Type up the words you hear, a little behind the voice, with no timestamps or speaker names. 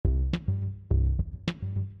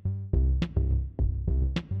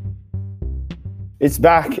It's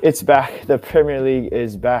back. It's back. The Premier League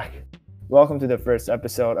is back. Welcome to the first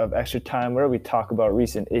episode of Extra Time, where we talk about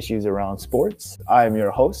recent issues around sports. I am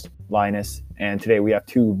your host, Linus, and today we have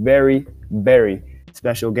two very, very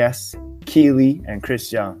special guests, Keely and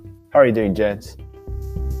Chris Young. How are you doing, gents?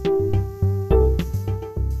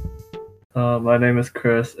 My name is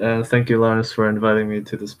Chris, and thank you, Linus, for inviting me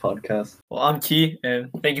to this podcast. Well, I'm Key,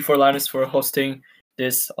 and thank you for Linus for hosting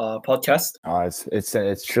this podcast.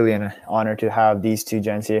 It's truly an honor to have these two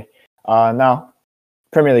gents here. Now,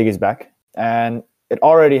 Premier League is back, and it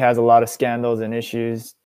already has a lot of scandals and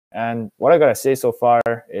issues. And what I gotta say so far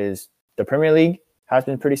is the Premier League has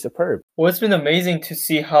been pretty superb. Well, it's been amazing to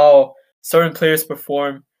see how certain players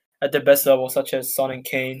perform at their best level, such as Son and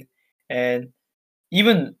Kane, and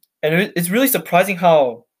it's really surprising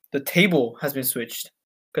how the table has been switched,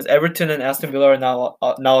 because Everton and Aston Villa are now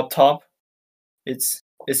up top. It's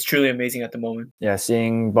truly amazing at the moment. Yeah,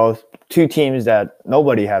 seeing both two teams that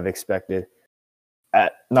nobody have expected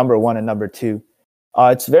at number one and number two.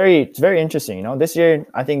 It's very interesting. You know, this year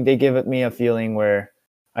I think they give me a feeling where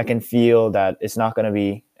I can feel that it's not going to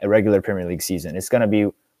be a regular Premier League season. It's going to be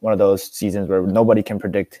one of those seasons where nobody can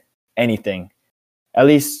predict anything, at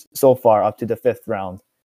least so far up to the fifth round.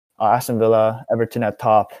 Aston Villa, Everton at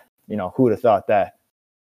top. You know, who would have thought that?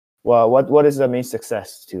 Well, what is the main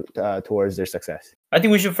success towards their success? I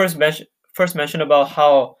think we should first mention about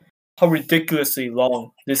how ridiculously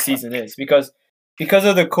long this season is, because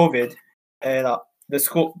of the COVID and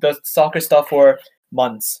the soccer stuff for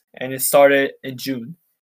months, and it started in June,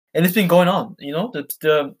 and it's been going on. You know,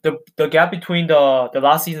 the gap between the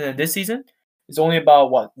last season and this season is only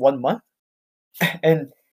about 1 month,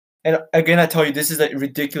 and again I tell you, this is a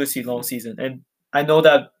ridiculously long season, and I know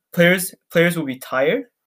that players will be tired,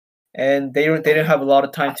 and they didn't have a lot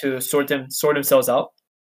of time to sort themselves out.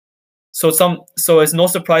 So it's no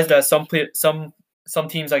surprise that some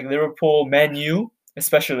teams like Liverpool, Man U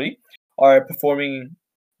especially, are performing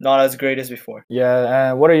not as great as before.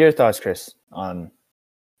 Yeah, what are your thoughts, Chris, on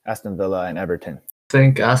Aston Villa and Everton? I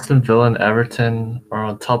think Aston Villa and Everton are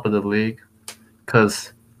on top of the league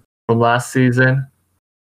because from last season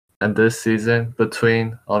and this season,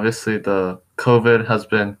 between obviously the COVID has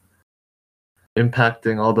been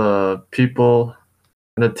impacting all the people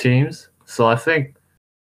and the teams. So I think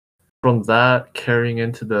from that carrying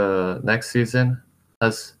into the next season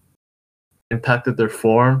has impacted their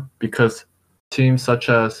form, because teams such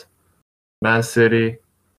as Man City,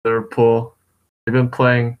 Liverpool, they've been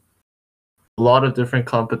playing a lot of different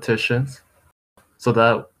competitions. So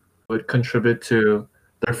that would contribute to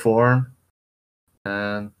their form.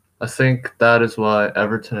 And I think that is why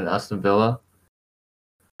Everton and Aston Villa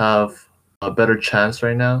have a better chance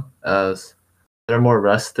right now, as they're more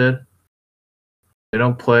rested. They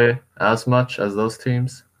don't play as much as those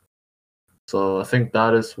teams. So I think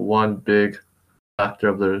that is one big factor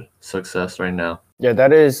of their success right now. Yeah,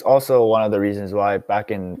 that is also one of the reasons why back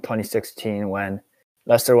in 2016 when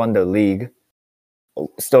Leicester won the league,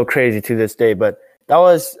 still crazy to this day, but that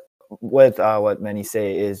was with what many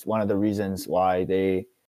say is one of the reasons why they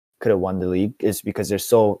could have won the league, is because they're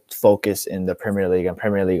so focused in the Premier League and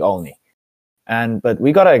Premier League only. But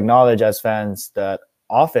we got to acknowledge as fans that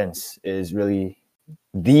offense is really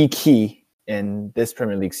the key in this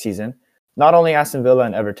Premier League season. Not only Aston Villa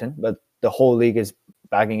and Everton, but the whole league is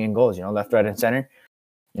bagging in goals, you know, left, right, and center.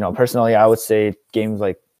 You know, personally, I would say games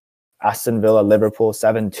like Aston Villa, Liverpool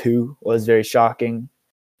 7-2 was very shocking.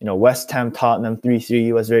 You know, West Ham, Tottenham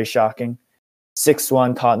 3-3 was very shocking.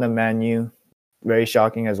 6-1 Tottenham, Man U, very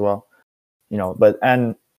shocking as well. You know,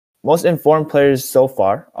 and most informed players so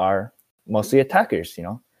far are mostly attackers, you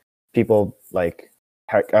know. People like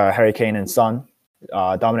Harry Kane and Son,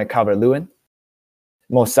 Dominic Calvert-Lewin,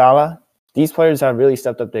 Mo Salah. These players have really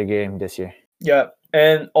stepped up their game this year. Yeah,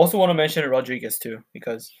 and also want to mention Rodriguez too,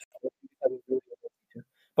 because.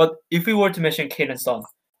 But if we were to mention Kane and Son,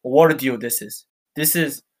 what a deal this is! This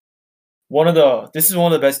is one of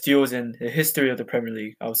the best deals in the history of the Premier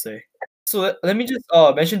League, I would say. So let me just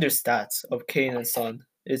mention their stats of Kane and Son.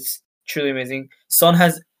 It's truly amazing. Son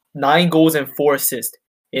has 9 goals and 4 assists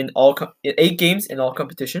in 8 games in all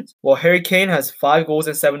competitions, while Harry Kane has 5 goals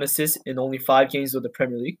and 7 assists in only 5 games of the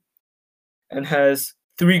Premier League, and has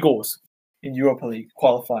 3 goals in Europa League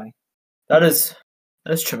qualifying. That's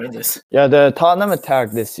tremendous. Yeah, the Tottenham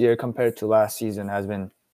attack this year compared to last season has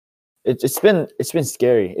been it's been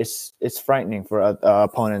scary. It's frightening for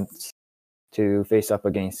opponents to face up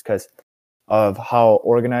against because of how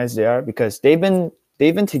organized they are, because they've been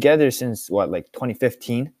together since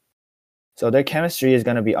 2015. So their chemistry is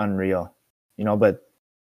going to be unreal, you know, but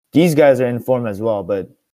these guys are in form as well, but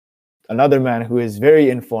another man who is very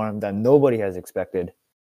informed that nobody has expected,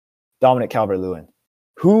 Dominic Calvert-Lewin.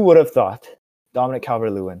 Who would have thought Dominic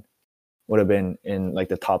Calvert-Lewin would have been in like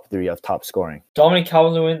the top 3 of top scoring? Dominic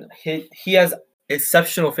Calvert-Lewin, he has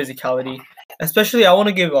exceptional physicality. Especially, I want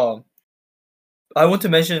to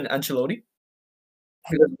mention Ancelotti,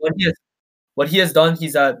 because what he has done,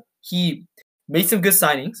 he made some good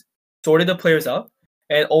signings, sorted the players out,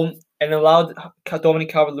 and allowed Dominic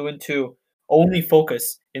Calvert-Lewin to only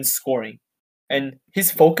focus in scoring. And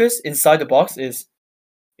his focus inside the box is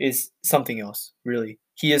something else, really.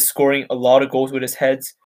 He is scoring a lot of goals with his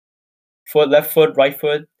heads, left foot, right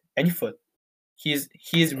foot, any foot. He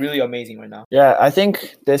is really amazing right now. Yeah, I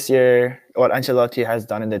think this year what Ancelotti has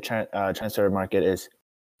done in the transfer market is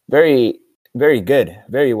very, very good,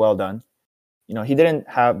 very well done. He didn't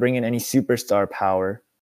bring in any superstar power.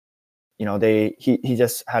 He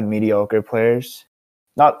just had mediocre players.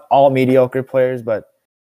 Not all mediocre players, but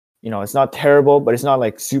it's not terrible, but it's not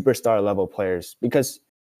like superstar level players, because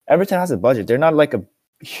Everton has a budget. They're not like a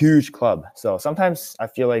huge club. So sometimes I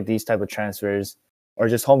feel like these type of transfers or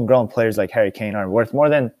just homegrown players like Harry Kane are worth more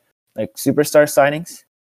than like superstar signings.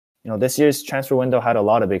 This year's transfer window had a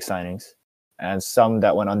lot of big signings and some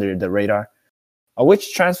that went under the radar.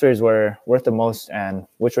 Which transfers were worth the most and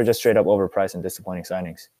which were just straight up overpriced and disappointing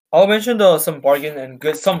signings? I'll mention some bargain and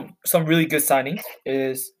some really good signings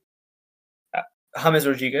is James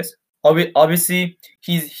Rodriguez. Obviously,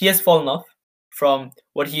 he has fallen off from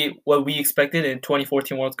what we expected in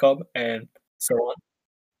 2014 World Cup and so on.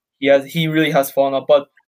 He really has fallen off, but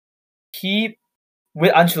he,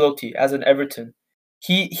 with Ancelotti as an Everton,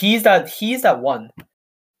 he's that one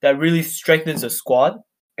that really strengthens the squad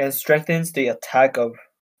and strengthens the attack of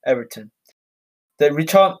Everton. The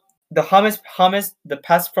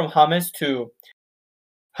pass from James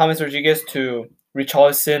Rodriguez to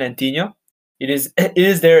Richarlison and Digne, it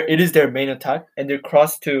is their main attack, and their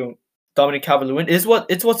cross to Dominic Calvert-Lewin it's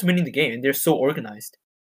what's winning the game, and they're so organized.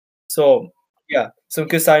 So yeah, some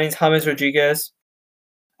good signings. James Rodriguez.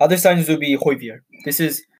 Other signings will be Højbjerg. This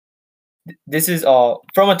is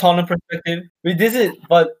from a Tottenham perspective.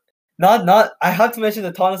 But not. I have to mention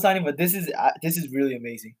the Tottenham signing, but this is really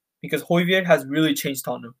amazing because Højbjerg has really changed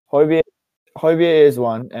Tottenham. Højbjerg is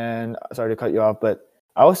one, and sorry to cut you off, but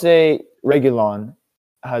I would say Reguilón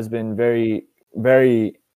has been very,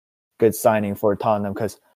 very good signing for Tottenham,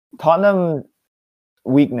 because Tottenham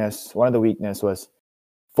one of the weakness was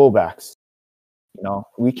fullbacks.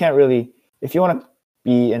 We can't really, if you want to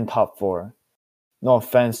be in top 4, no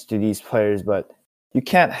offense to these players, but you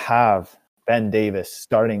can't have Ben Davis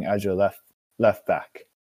starting as your left back.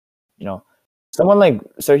 Someone like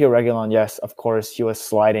Sergio Reguilón, yes, of course, he was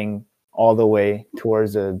sliding all the way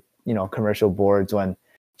towards the commercial boards when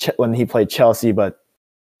he played Chelsea, but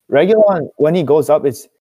Reguilón, when he goes up, it's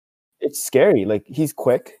scary. Like, he's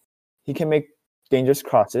quick, he can make dangerous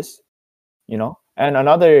crosses, and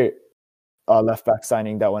another left back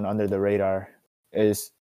signing that went under the radar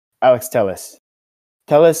is Alex Telles.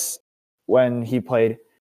 Telles, when he played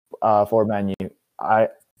for Man U, I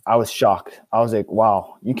was shocked. I was like,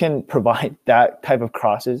 wow, you can provide that type of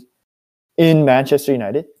crosses in Manchester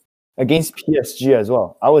United against PSG as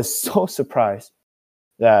well. I was so surprised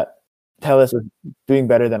that Telles was doing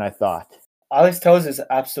better than I thought. Alex Telles is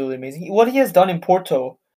absolutely amazing. What he has done in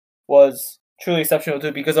Porto was truly exceptional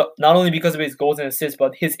too, not only because of his goals and assists,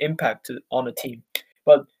 but his impact on the team.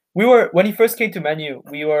 But when he first came to Man U,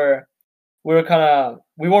 we weren't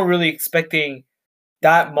really expecting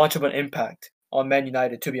that much of an impact on Man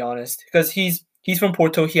United, to be honest, because he's from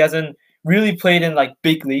Porto. He hasn't really played in like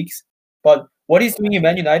big leagues, but what he's doing in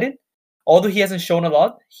Man United, although he hasn't shown a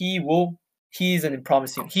lot, he is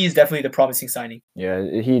definitely the promising signing.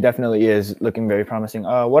 Yeah, he definitely is looking very promising.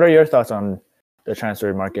 What are your thoughts on the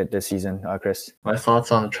transfer market this season, Chris? My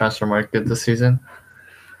thoughts on the transfer market this season?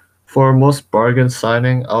 For most bargain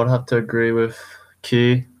signing, I would have to agree with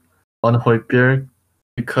Key on Højbjerg,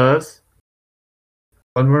 because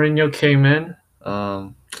when Mourinho came in,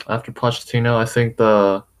 after Pochettino, I think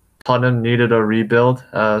the Tottenham needed a rebuild,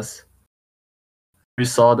 as we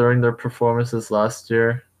saw during their performances last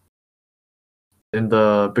year. In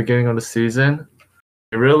the beginning of the season,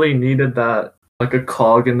 they really needed that, like a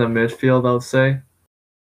cog in the midfield, I would say.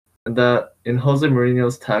 And that in Jose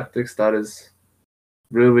Mourinho's tactics, that is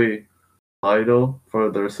really vital for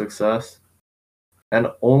their success. And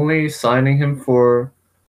only signing him for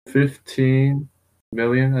 15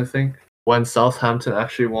 million, I think, when Southampton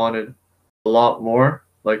actually wanted a lot more,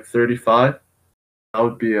 like 35,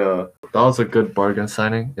 that was a good bargain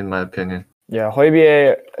signing, in my opinion. Yeah,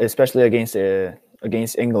 Højbjerg, especially against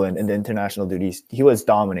England in the international duties, he was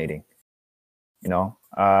dominating.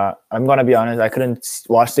 I'm gonna be honest. I couldn't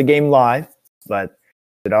watch the game live, but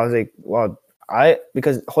I was like, well,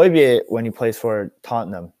 because Højbjerg, when he plays for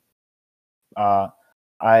Tottenham, I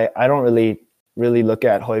don't really look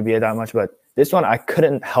at Højbjerg that much, but this one I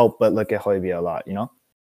couldn't help but look at Højbjerg a lot.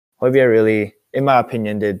 Højbjerg really, in my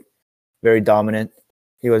opinion, did very dominant.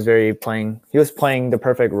 He was playing the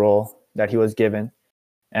perfect role that he was given,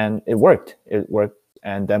 and it worked.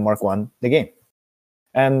 And Denmark won the game.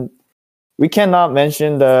 And we cannot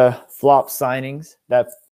mention the flop signings that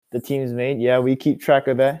the teams made. Yeah, we keep track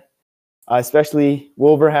of that, especially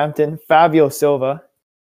Wolverhampton. Fabio Silva,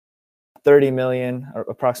 30 million, or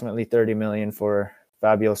approximately 30 million for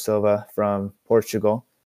Fabio Silva from Portugal.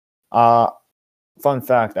 Fun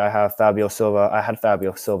fact, I had Fabio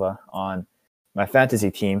Silva on my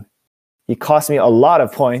fantasy team. He cost me a lot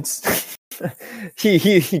of points.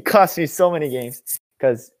 he cost me so many games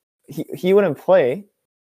because he wouldn't play,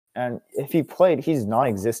 and if he played, he's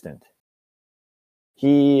non-existent.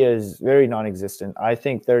 He is very non-existent. I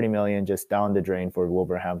think 30 million just down the drain for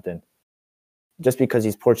Wolverhampton. Just because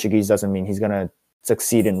he's Portuguese doesn't mean he's gonna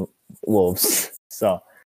succeed in Wolves. So,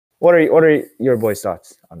 what are your boys'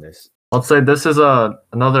 thoughts on this? I'd say this is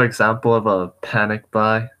another example of a panic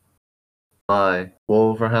buy by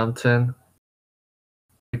Wolverhampton,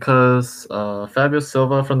 because Fabio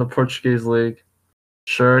Silva from the Portuguese league,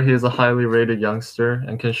 sure, he's a highly rated youngster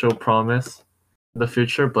and can show promise in the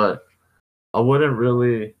future, but I wouldn't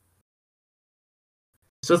really.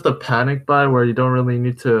 It's just a panic buy where you don't really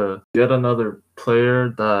need to get another player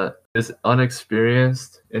that is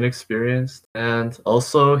inexperienced, and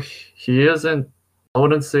also he isn't. I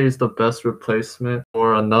wouldn't say he's the best replacement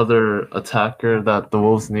for another attacker that the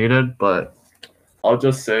Wolves needed, but I'll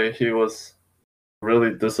just say he was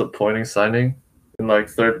really disappointing signing in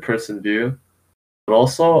third-person view. But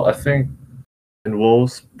also, I think in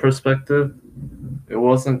Wolves' perspective, it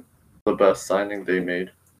wasn't the best signing they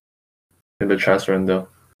made in the transfer window.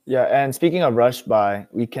 Yeah, and speaking of rush buy,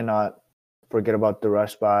 we cannot forget about the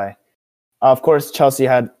rush buy. Of course, Chelsea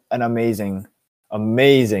had an amazing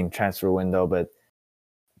transfer window, but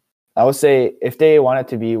I would say if they wanted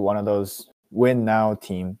to be one of those win now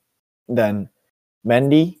team, then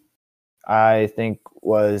Mendy, I think,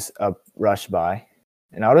 was a rush buy.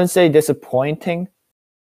 And I wouldn't say disappointing,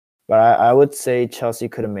 but I would say Chelsea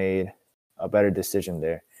could have made a better decision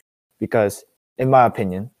there. Because, in my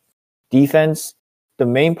opinion, defense, the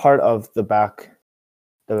main part of the back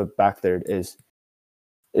third is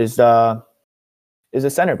the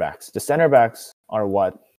center backs. The center backs are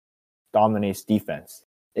what dominates defense,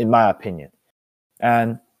 in my opinion.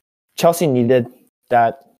 And Chelsea needed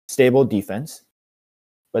that stable defense,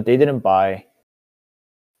 but they didn't buy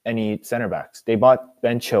any center backs. They bought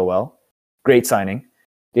Ben Chilwell, great signing.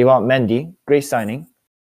 They bought Mendy, great signing.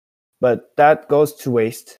 But that goes to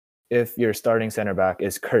waste if your starting center back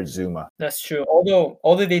is Kurt Zouma. That's true.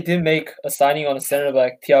 Although they did make a signing on a center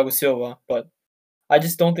back, Thiago Silva, but I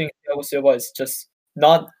just don't think Thiago Silva is just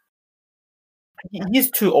not. He's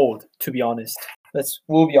too old, to be honest.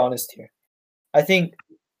 We'll be honest here. I think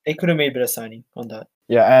they could have made a better signing on that.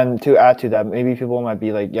 Yeah, and to add to that, maybe people might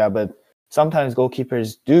be like, yeah, but sometimes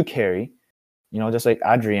goalkeepers do carry. Just like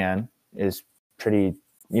Adrian is pretty.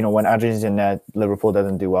 When Adrian's in net, Liverpool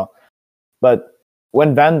doesn't do well. But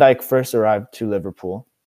when Van Dijk first arrived to Liverpool,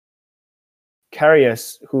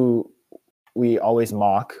 Karius, who we always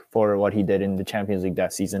mock for what he did in the Champions League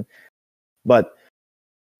that season, but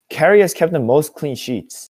Karius kept the most clean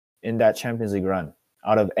sheets in that Champions League run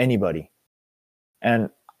out of anybody. And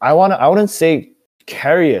I wouldn't say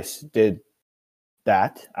Karius did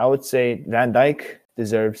that. I would say Van Dijk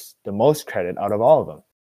deserves the most credit out of all of them.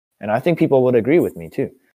 And I think people would agree with me too.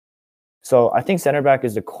 So I think center back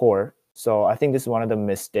is the core. So I think this is one of the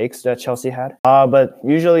mistakes that Chelsea had. But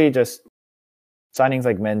usually just signings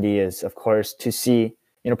like Mendy is, of course, to see,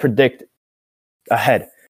 predict ahead.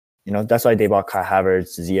 That's why they bought Kai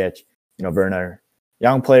Havertz, Ziyech, Werner,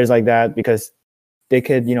 young players like that, because they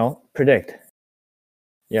could, predict.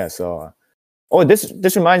 Yeah, so...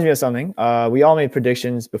 this reminds me of something. We all made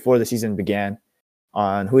predictions before the season began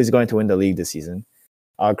on who is going to win the league this season.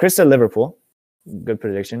 Chris said Liverpool. Good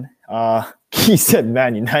prediction. He said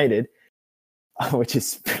Man United, which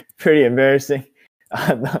is pretty embarrassing.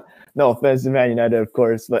 No offense to Man United, of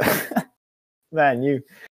course, but Man U.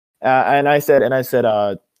 And I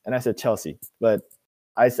said Chelsea, but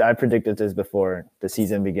I predicted this before the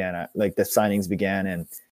season began, like the signings began, and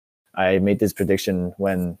I made this prediction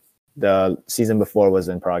when the season before was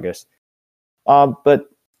in progress. But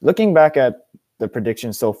looking back at the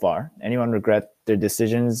predictions so far, anyone regret their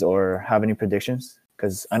decisions or have any predictions?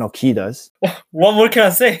 Because I know Key does. What more can I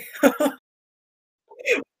say?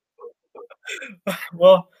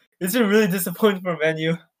 Well, it's been really disappointing for Man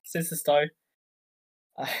U since the start.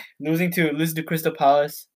 Losing to Crystal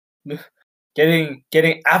Palace, getting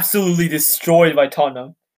absolutely destroyed by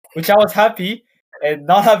Tottenham, which I was happy and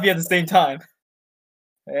not happy at the same time.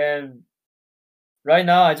 And right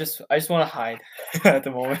now, I just want to hide at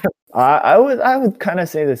the moment. I would kind of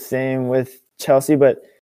say the same with Chelsea, but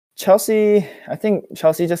Chelsea, I think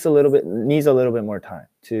Chelsea just needs a little bit more time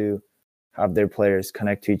to have their players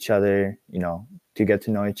connect to each other, to get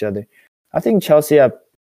to know each other. I think Chelsea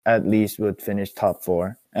at least would finish top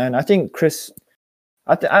 4, and I think Chris.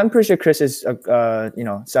 I'm pretty sure Chris is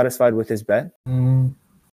satisfied with his bet. I'm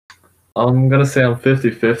gonna say I'm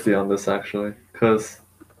 50-50 on this actually, because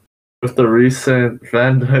with the recent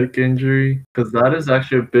Van Dijk injury, because that is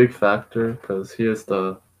actually a big factor, because he is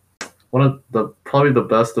probably the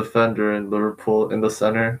best defender in Liverpool in the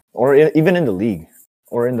center, or even in the league,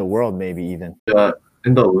 or in the world, maybe even. Yeah,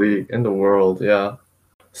 in the league, in the world, yeah.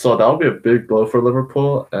 So that would be a big blow for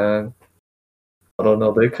Liverpool, and I don't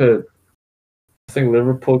know, I think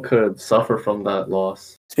Liverpool could suffer from that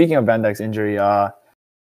loss. Speaking of Van Dijk's injury,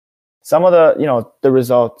 some of the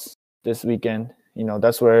results this weekend,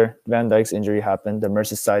 that's where Van Dijk's injury happened, the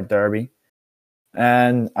Merseyside derby.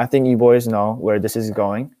 And I think you boys know where this is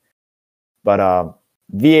going. But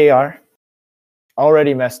VAR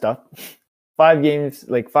already messed up. 5 games,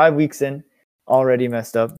 5 weeks in, already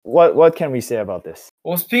messed up. What can we say about this?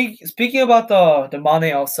 Well, speaking about the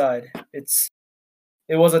Mane offside, it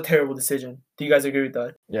was a terrible decision. Do you guys agree with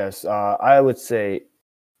that? Yes, I would say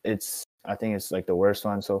I think it's the worst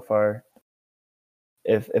one so far.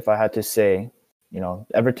 If I had to say,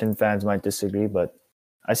 Everton fans might disagree, but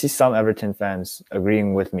I see some Everton fans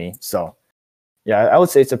agreeing with me. So, yeah, I would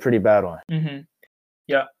say it's a pretty bad one. Mm-hmm.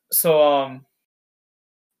 Yeah. So,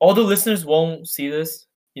 all the listeners won't see this.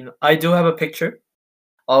 I do have a picture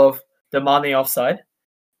of the Mane offside,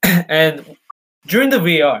 and during the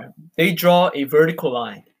VAR, they draw a vertical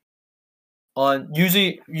line on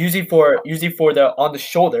usually for the on the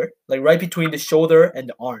shoulder, right between the shoulder and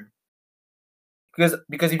the arm. Because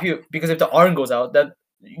if the arm goes out, that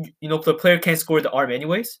the player can't score the arm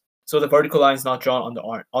anyways. So the vertical line is not drawn on the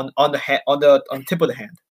arm on the hand on the tip of the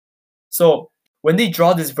hand. So when they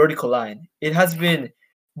draw this vertical line, it has been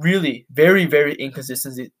really very, very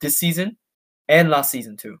inconsistent this season and last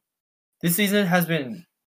season too. This season has been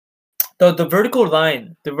the vertical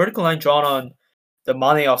line drawn on the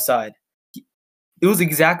Mane offside. It was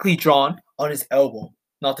exactly drawn on his elbow,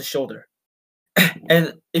 not the shoulder.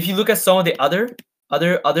 And if you look at some of the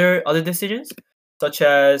other decisions, such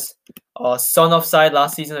as Son offside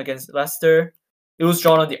last season against Leicester, it was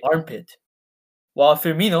drawn on the armpit, while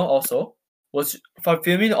Firmino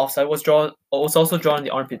offside was also drawn on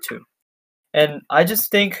the armpit too. And I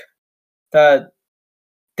just think that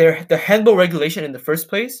the handball regulation in the first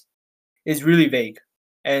place is really vague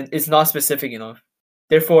and it's not specific enough.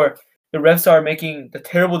 Therefore, the refs are making the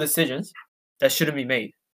terrible decisions that shouldn't be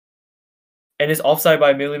made. And it's offside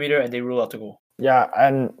by a millimeter, and they rule out the goal. Yeah,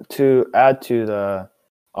 and to add to the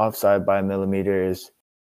offside by a millimeter is,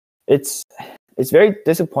 it's very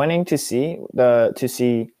disappointing to see the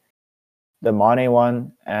Mane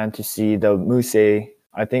one and to see the Muse.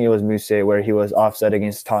 I think it was Muse where he was offside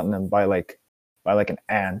against Tottenham by an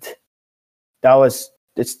ant.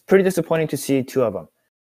 It's pretty disappointing to see 2 of them,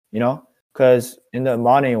 because in the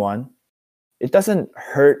Mane one, it doesn't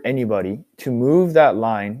hurt anybody to move that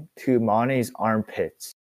line to Mane's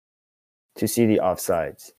armpits to see the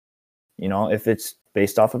offsides. If it's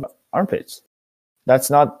based off of armpits,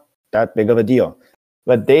 that's not that big of a deal.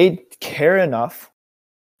 But they care enough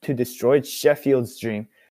to destroy Sheffield's dream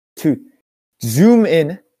to zoom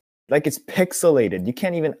in like it's pixelated. You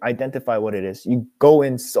can't even identify what it is. You go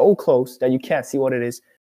in so close that you can't see what it is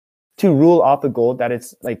to rule off a goal that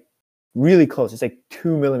it's really close. It's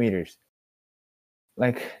 2 millimeters.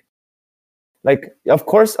 Of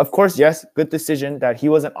course, yes, good decision that he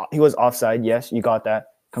was offside. Yes, you got that.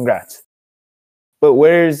 Congrats. But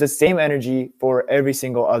where's the same energy for every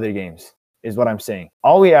single other games is what I'm saying.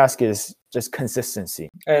 All we ask is just consistency.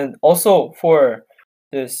 And also for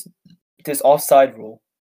this offside rule,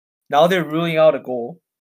 now they're ruling out a goal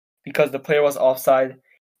because the player was offside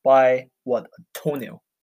by a toenail.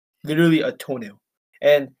 Literally a toenail.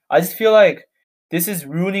 And I just feel like this is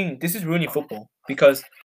ruining football because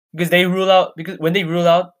they rule out, because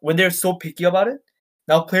when they're so picky about it,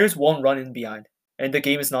 now players won't run in behind and the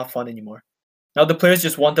game is not fun anymore. Now the players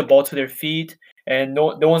just want the ball to their feet and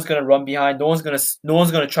no one's gonna run behind. No one's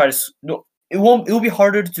gonna try to. It will be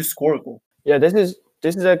harder to score a goal. Yeah, this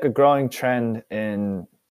is a growing trend in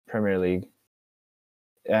Premier League.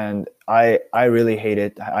 and I really hate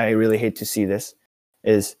it. I really hate to see this,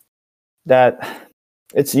 is that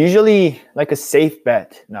it's usually like a safe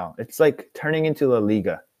bet now. It's like turning into La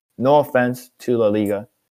Liga. No offense to La Liga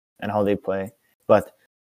and how they play, but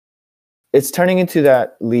it's turning into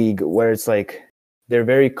that league where it's like they're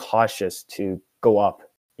very cautious to go up.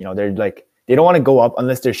 You know, they're like they don't want to go up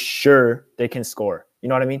unless they're sure they can score. You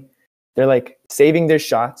know what I mean? They're like saving their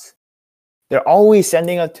shots. They're always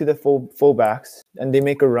sending it to the fullbacks, and they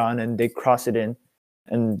make a run and they cross it in,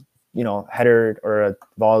 and you know, header or a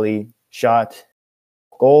volley shot,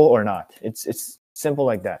 goal or not. It's simple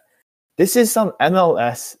like that. This is some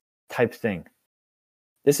MLS type thing.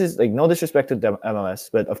 This is like no disrespect to the MLS,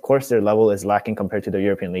 but of course their level is lacking compared to the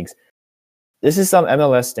European leagues. This is some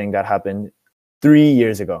MLS thing that happened 3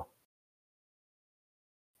 years ago.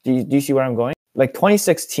 Do you see where I'm going? Like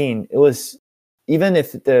 2016, it was, even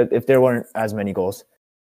if there weren't as many goals,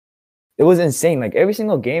 it was insane. Like every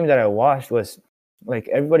single game that I watched was like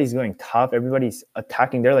everybody's going tough, everybody's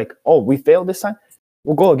attacking. They're like, oh, we failed this time,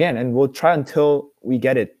 we'll go again and we'll try until we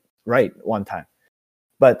get it right one time.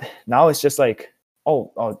 But now it's just like,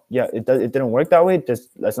 oh yeah, it didn't work that way.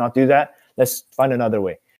 Just let's not do that. Let's find another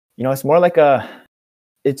way. You know, it's more like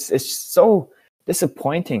it's so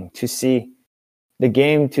disappointing to see the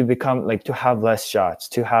game to become like to have less shots,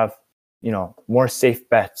 to have, you know, more safe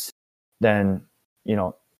bets than, you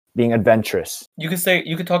know, being adventurous. You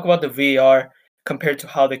could talk about the VAR compared to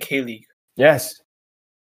how the K League. Yes.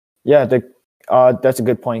 Yeah, that's a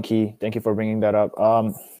good point, Key. Thank you for bringing that up.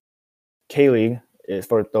 K League is,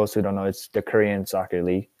 for those who don't know, it's the Korean soccer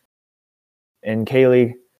league. In K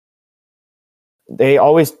League,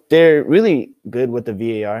 they're really good with the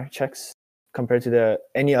VAR checks compared to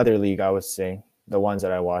any other league, I would say, the ones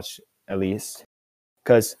that I watch at least.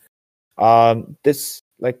 Because this,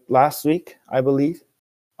 like last week, I believe,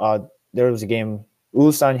 there was a game,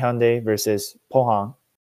 Ulsan Hyundai versus Pohang,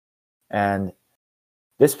 and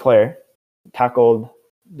this Ulsan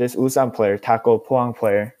player tackled Pohang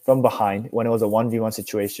player from behind when it was a 1v1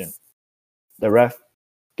 situation. The ref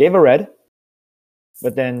gave a red,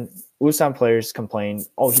 but then Ulsan players complained,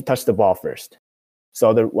 oh, he touched the ball first.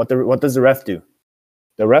 So what does the ref do?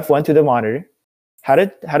 The ref went to the monitor, had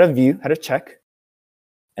a check,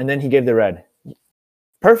 and then he gave the red.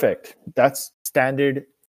 Perfect. That's standard,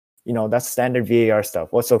 you know, that's standard VAR stuff.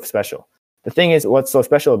 What's so special? The thing is, what's so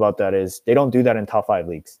special about that is they don't do that in top 5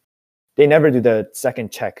 leagues. They never do the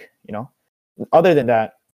second check, you know. Other than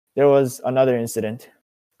that, there was another incident.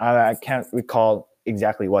 I can't recall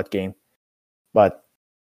exactly what game, but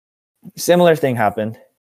similar thing happened.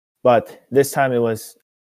 But this time it was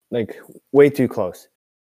like way too close.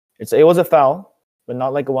 It was a foul, but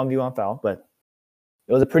not like a 1v1 foul, but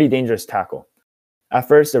it was a pretty dangerous tackle. At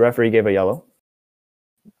first, the referee gave a yellow,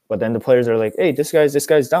 but then the players are like, hey, this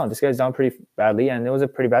guy's down. This guy's down pretty badly, and it was a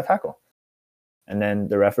pretty bad tackle. And then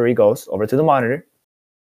the referee goes over to the monitor,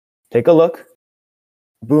 take a look,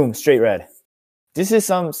 boom, straight red. This is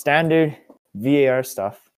some standard VAR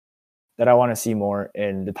stuff that I want to see more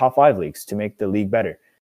in the top 5 leagues to make the league better.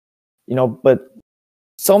 You know, but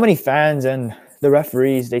so many fans and the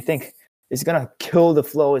referees, they think it's gonna kill the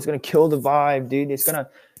flow, it's gonna kill the vibe, dude. It's gonna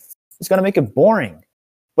make it boring.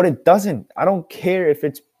 But it doesn't. I don't care if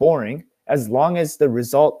it's boring as long as the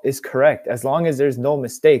result is correct, as long as there's no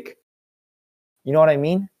mistake. You know what I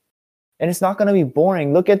mean? And it's not going to be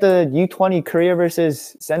boring. Look at the U20 Korea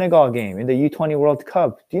versus Senegal game in the U20 World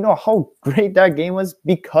Cup. Do you know how great that game was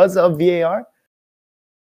because of VAR?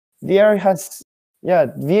 VAR has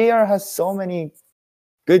so many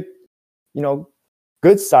good, you know,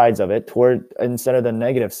 good sides of it toward instead of the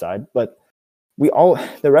negative side. But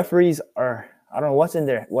the referees are, I don't know what's in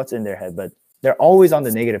their head, but they're always on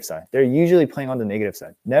the negative side. They're usually playing on the negative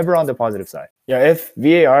side, never on the positive side. Yeah, if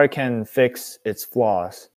VAR can fix its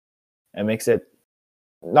flaws and makes it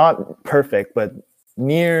not perfect, but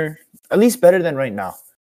near, at least better than right now.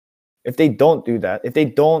 If they don't do that, if they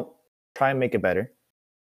don't try and make it better,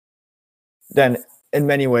 then in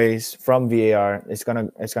many ways from VAR, it's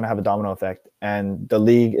gonna have a domino effect, and the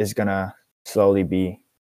league is gonna slowly be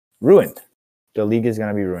ruined. The league is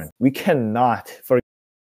gonna be ruined. We cannot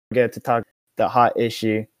forget to talk the hot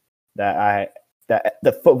issue that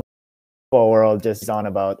the football world just is on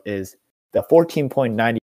about is the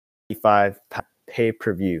 14.95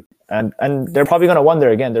 pay-per-view. And they're probably going to wonder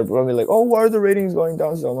again. They're probably like, oh, why are the ratings going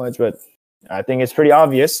down so much? But I think it's pretty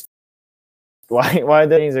obvious why the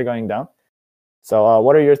ratings are going down. So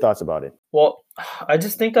what are your thoughts about it? Well, I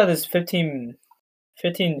just think that this 15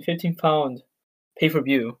 pound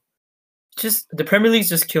pay-per-view, just the Premier League's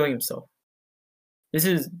just killing himself. This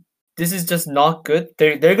is just not good.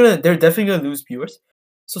 They're definitely gonna lose viewers.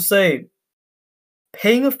 So say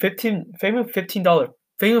paying a 15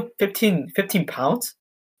 pounds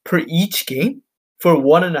per each game for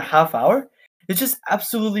 1.5 hour, it's just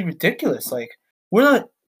absolutely ridiculous. Like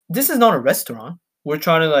this is not a restaurant. We're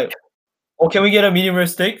trying to like, oh, can we get a medium rare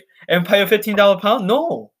steak and pay a $15 pound?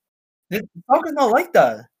 No, soccer's not like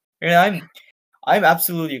that. And I'm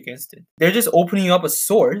absolutely against it. They're just opening up a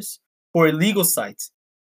source for illegal sites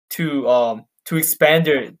to expand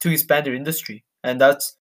their industry, and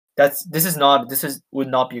this would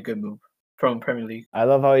not be a good move from Premier League. I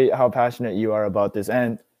love how passionate you are about this.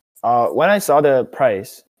 And when I saw the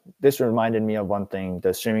price, this reminded me of one thing: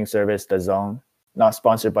 the streaming service, DAZN. Not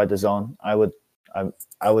sponsored by DAZN. I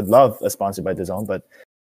would love a sponsor by DAZN, but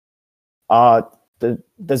the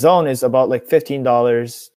DAZN is about like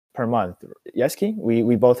 $15 per month. Yes, Key?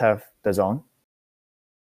 We both have DAZN,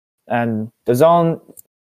 and DAZN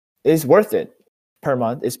is worth it per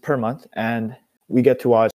month. It's per month, and we get to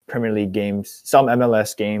watch Premier League games, some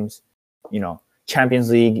MLS games,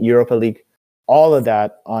 Champions League, Europa League, all of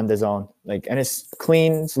that on DAZN. Like, and it's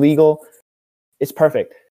clean, it's legal, it's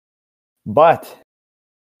perfect. But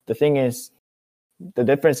the thing is, the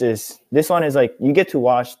difference is this one is like you get to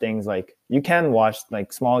watch things like you can watch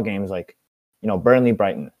like small games like Burnley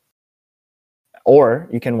Brighton, or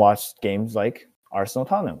you can watch games like Arsenal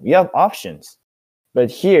Tottenham. You have options.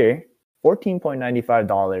 But here,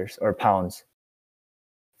 $14.95 or pounds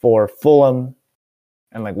for Fulham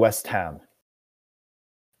and like West Ham.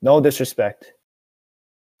 No disrespect,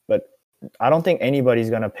 but I don't think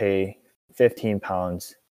anybody's gonna pay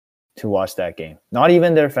 £15 to watch that game. Not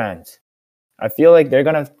even their fans. I feel like they're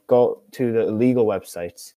gonna go to the illegal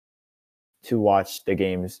websites to watch the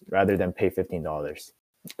games rather than pay $15.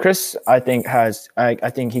 Chris, I think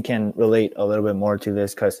he can relate a little bit more to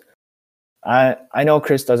this because I know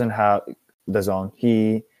Chris doesn't have DAZN.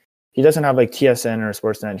 He doesn't have like TSN or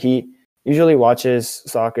Sportsnet. He usually watches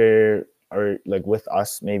soccer or like with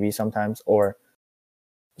us maybe sometimes, or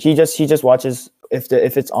he just watches if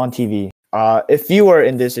it's on TV. If you were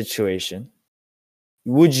in this situation,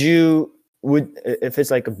 would if it's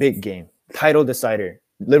like a big game, title decider,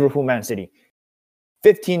 Liverpool Man City,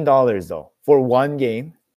 $15 though for one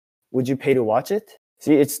game, would you pay to watch it?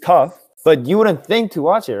 See, it's tough, but you wouldn't think to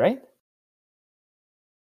watch it, right?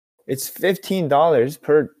 It's $15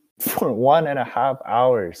 for 1.5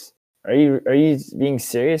 hours. Are you being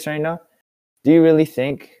serious right now? Do you really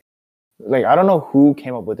think, like, I don't know who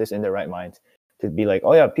came up with this in their right minds to be like,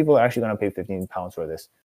 oh yeah, people are actually gonna pay £15 for this.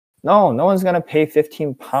 No one's gonna pay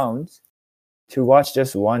 £15 to watch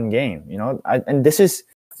just one game. And this is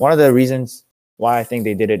one of the reasons why I think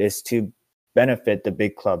they did it, is to benefit the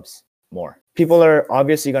big clubs more. People are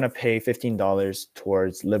obviously gonna pay $15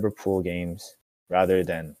 towards Liverpool games rather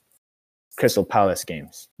than Crystal Palace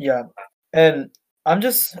games. Yeah, and I'm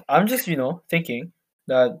just thinking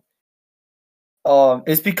that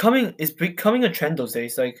it's becoming a trend those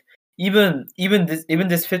days. Like even this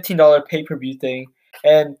 $15 pay-per-view thing,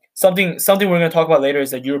 and something we're gonna talk about later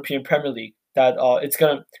is the European Premier League. That it's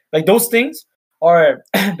gonna, like, those things are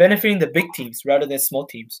benefiting the big teams rather than small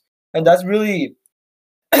teams, and that's really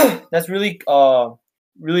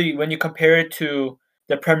really when you compare it to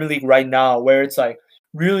the Premier League right now, where it's like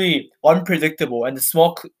really unpredictable, and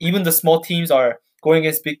even the small teams are going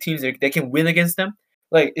against big teams. They can win against them.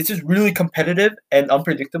 Like, it's just really competitive and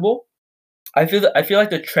unpredictable. I feel like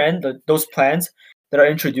the trend, those plans that are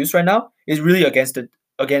introduced right now, is really against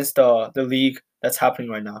the league that's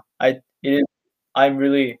happening right now. I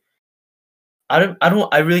really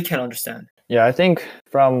can't understand. Yeah, I think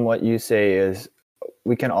from what you say is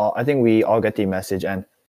we all get the message, and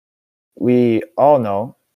we all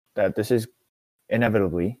know that this is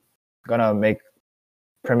inevitably gonna make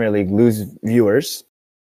Premier League lose viewers,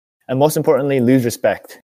 and most importantly, lose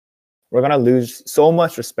respect. We're gonna lose so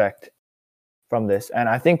much respect from this, and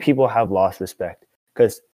I think people have lost respect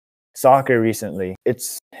because soccer recently,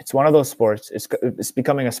 it's one of those sports. It's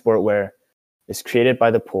becoming a sport where it's created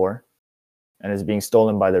by the poor and is being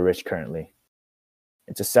stolen by the rich currently.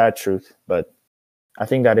 It's a sad truth, but I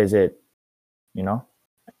think that is it,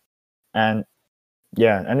 and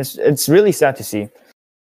yeah, and it's really sad to see.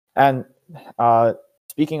 And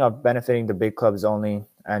speaking of benefiting the big clubs only,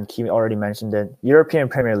 and Kim already mentioned it, European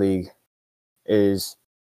Premier League is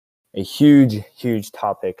a huge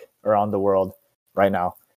topic around the world right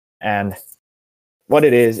now. And what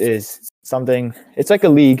it is something, it's like a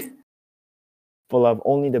league full of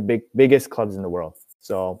only the biggest clubs in the world.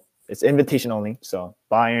 So it's invitation only. So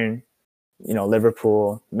Bayern,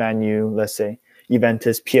 Liverpool, Man U, let's say,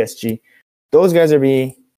 Juventus, PSG, those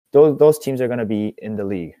teams are going to be in the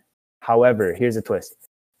league. However, here's a twist.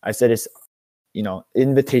 I said it's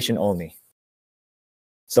invitation only.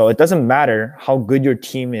 So it doesn't matter how good your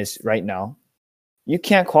team is right now. You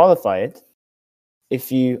can't qualify it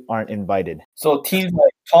if you aren't invited. So teams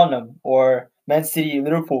like Tottenham or Man City,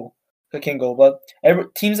 Liverpool can go, but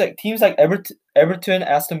teams like Everton,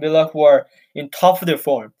 Aston Villa, who are in top of their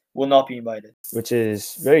form, will not be invited. Which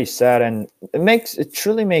is very sad, and it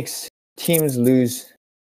truly makes teams lose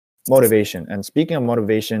motivation. And speaking of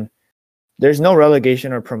motivation, there's no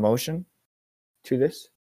relegation or promotion to this,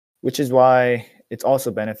 which is why it's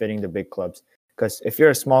also benefiting the big clubs. Because if you're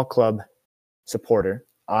a small club supporter,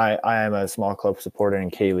 I am a small club supporter in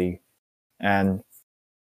K-League, and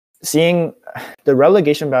seeing the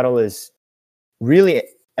relegation battle is really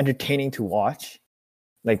entertaining to watch.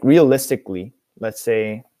 Like realistically, let's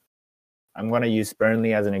say I'm going to use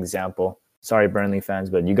Burnley as an example. Sorry, Burnley fans,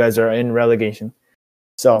 but you guys are in relegation.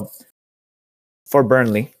 So for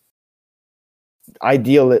Burnley,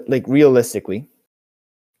 realistically,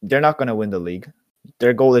 they're not going to win the league.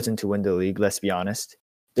 Their goal isn't to win the league, let's be honest.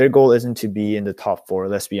 Their goal isn't to be in the top 4,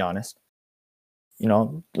 let's be honest.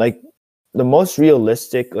 Like the most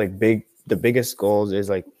realistic, the biggest goals is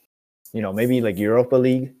maybe like Europa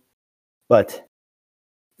League. But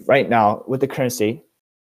right now, with the current state,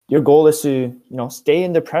 your goal is to, stay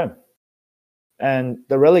in the Prem. And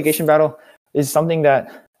the relegation battle is something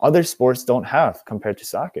that other sports don't have compared to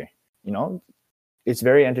soccer. It's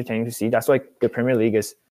very entertaining to see. That's why the Premier League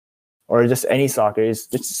is, or just any soccer, is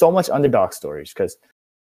just so much underdog stories, because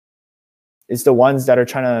it's the ones that are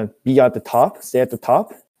trying to be at the top, stay at the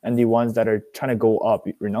top, and the ones that are trying to go up,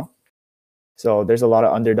 So there's a lot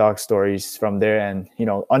of underdog stories from there, and,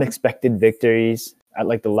 unexpected victories at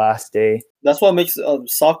like the last day. That's what makes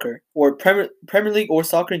soccer or Premier League or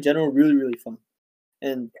soccer in general really, really fun.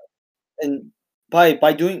 And by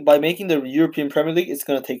making the European Premier League, it's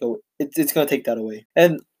gonna take that away.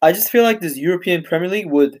 And I just feel like this European Premier League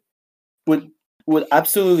would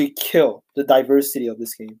absolutely kill the diversity of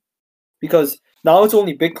this game, because now it's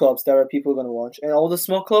only big clubs that people are gonna watch, and all the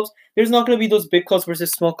small clubs, there's not gonna be those big clubs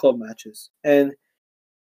versus small club matches. And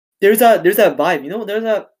there's that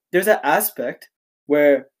vibe, there's that aspect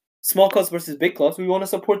where small clubs versus big clubs, we want to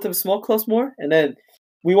support the small clubs more, and then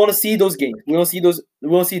we want to see those games. We want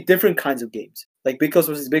to see different kinds of games, like big clubs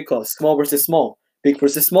versus big clubs, small versus small, big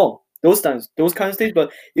versus small. Those kinds of things.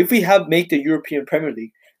 But if we make the European Premier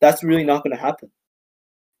League, that's really not going to happen.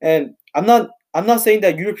 And I'm not saying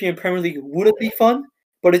that European Premier League wouldn't be fun,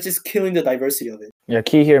 but it's just killing the diversity of it. Yeah,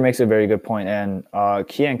 Key here makes a very good point, and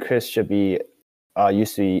Key and Chris should be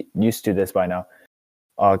used to this by now.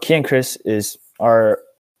 Key and Chris are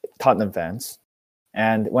Tottenham fans,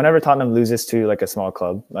 and whenever Tottenham loses to like a small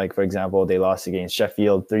club, like for example they lost against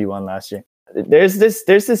Sheffield 3-1 last year, there's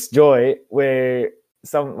this joy where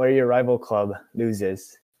your rival club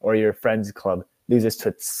loses, or your friend's club loses to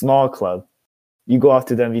a small club. You go off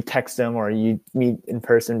to them, you text them, or you meet in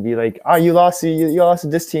person, be like, you lost to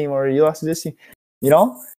this team, or you lost to this team.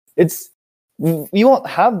 It's, we won't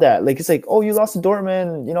have that. Like, it's like, oh, you lost to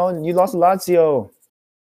Dortmund, you lost to Lazio.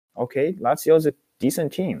 Okay, Lazio is a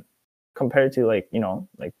decent team compared to like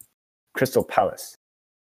Crystal Palace.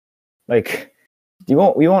 Like, we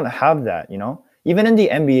won't have that, Even in the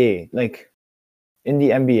NBA,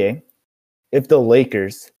 if the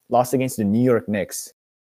Lakers lost against the New York Knicks,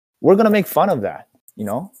 we're gonna make fun of that,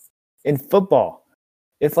 In football,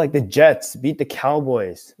 if like the Jets beat the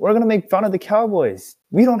Cowboys, we're gonna make fun of the Cowboys.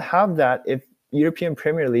 We don't have that if European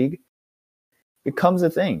Premier League becomes a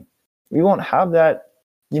thing. We won't have that,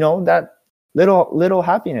 that little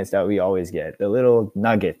happiness that we always get, the little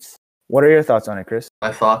nuggets. What are your thoughts on it, Chris?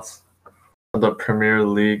 My thoughts on the Premier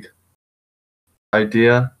League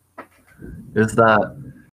idea is that,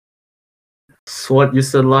 so what you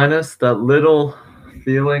said, Linus, that little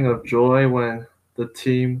feeling of joy when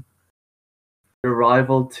your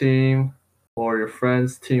rival team or your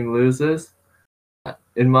friend's team loses.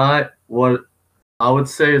 What I would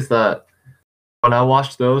say is that when I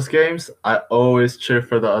watch those games, I always cheer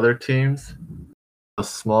for the other teams, the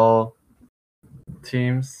small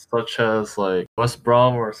teams such as like West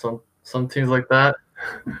Brom or some teams like that,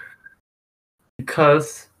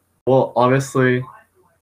 because, well, obviously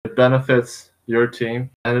it benefits your team,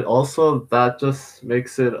 and that just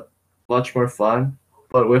makes it much more fun.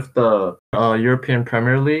 But with the European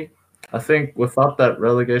Premier League, I think without that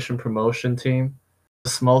relegation promotion team, the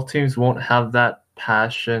small teams won't have that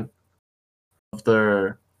passion of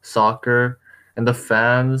their soccer, and the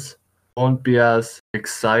fans won't be as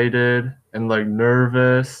excited and like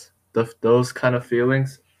nervous, those kind of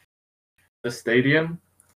feelings. The stadium,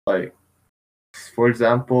 like, for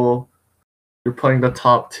example, you're playing the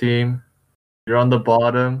top team, you're on the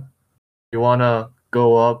bottom, you want to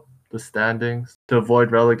go up the standings to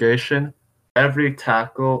avoid relegation, every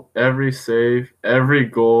tackle, every save, every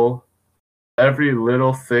goal, every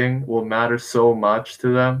little thing will matter so much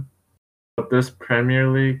to them. But this Premier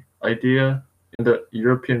League idea in the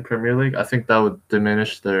European Premier League, I think that would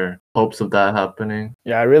diminish their hopes of that happening.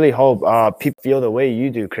 Yeah, I really hope people feel the way you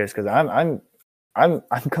do, Chris, because I'm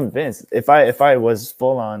convinced if I was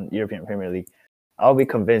full on European Premier League, I'll be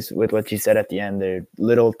convinced with what you said at the end. There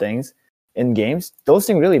little things in games, those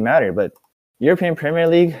things really matter. But European Premier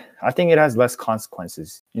League, I think it has less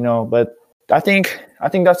consequences, But I think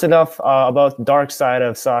that's enough about the dark side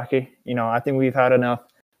of soccer. I think we've had enough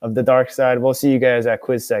of the dark side. We'll see you guys at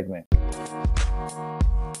quiz segment.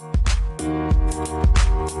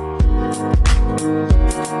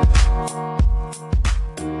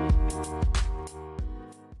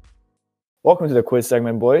 Welcome to the quiz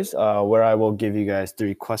segment, boys, where I will give you guys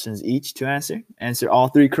 3 questions each to answer. Answer all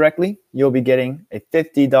 3 correctly, you'll be getting a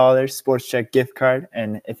 $50 Sports Check gift card.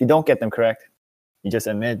 And if you don't get them correct, you just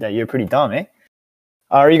admit that you're pretty dumb, eh?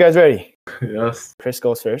 Are you guys ready? Yes. Chris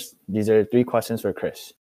goes first. These are 3 questions for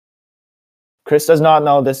Chris. Chris does not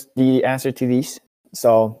know the answer to these,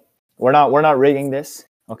 so we're not rigging this,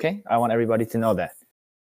 okay? I want everybody to know that.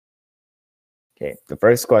 Okay, the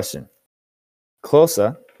first question.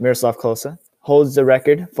 Miroslav Klose holds the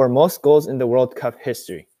record for most goals in the World Cup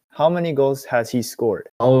history. How many goals has he scored?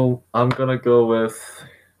 Oh, I'm gonna go with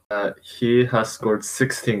he has scored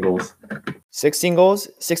 16 goals. 16 goals?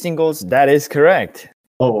 16 goals, that is correct.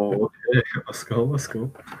 Oh, okay. Let's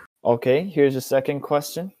go. Okay, here's the second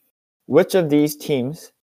question. Which of these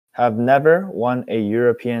teams have never won a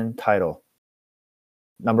European title?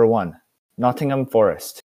 Number 1, Nottingham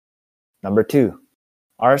Forest. Number 2,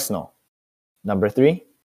 Arsenal. Number 3,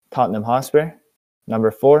 Tottenham Hotspur.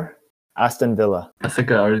 Number 4, Aston Villa. I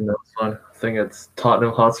think I already know this one. I think it's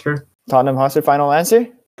Tottenham Hotspur. Tottenham Hotspur, final answer?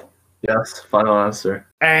 Yes, final answer.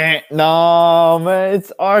 No, man,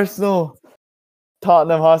 it's Arsenal.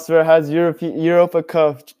 Tottenham Hotspur has Europa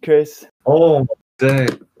Cup, Chris. Oh, dang.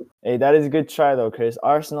 Hey, that is a good try, though, Chris.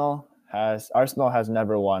 Arsenal has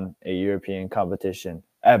never won a European competition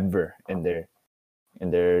ever in their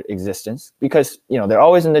existence because they're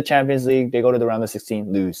always in the Champions League. They go to the round of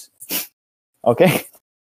 16, lose. Okay,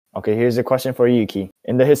 here's a question for you, Key.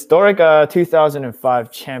 In the historic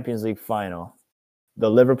 2005 Champions League final,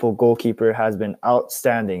 the Liverpool goalkeeper has been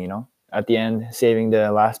outstanding. At the end, saving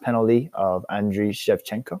the last penalty of Andriy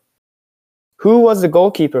Shevchenko. Who was the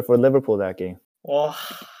goalkeeper for Liverpool that game? Well,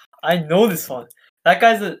 I know this one. That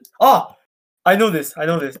guy's I know this. I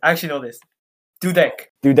actually know this. Dudek.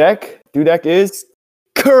 Dudek is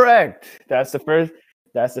correct. That's the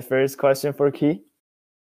first question for Key.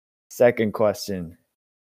 Second question.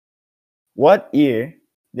 What year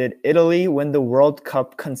did Italy win the World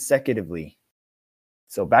Cup consecutively?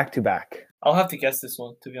 So back to back. I'll have to guess this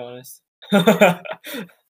one, to be honest.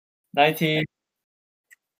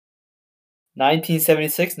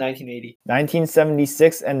 1976, 1980.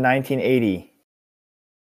 1976 and 1980.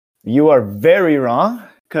 You are very wrong,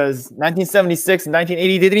 because 1976 and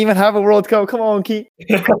 1980 didn't even have a World Cup. Come on, Keith.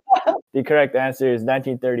 The correct answer is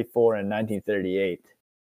 1934 and 1938,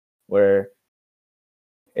 where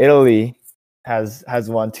Italy has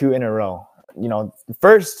won 2 in a row. The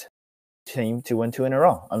first team to win 2 in a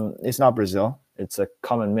row. It's not Brazil. It's a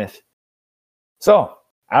common myth. So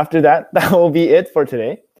after that will be it for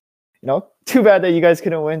today. Too bad that you guys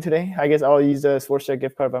couldn't win today. I guess I'll use the Sports Check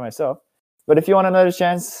gift card by myself. But if you want another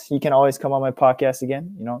chance, you can always come on my podcast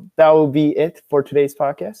again. That will be it for today's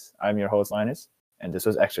podcast. I'm your host, Linus, and this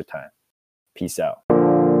was Extra Time. Peace out.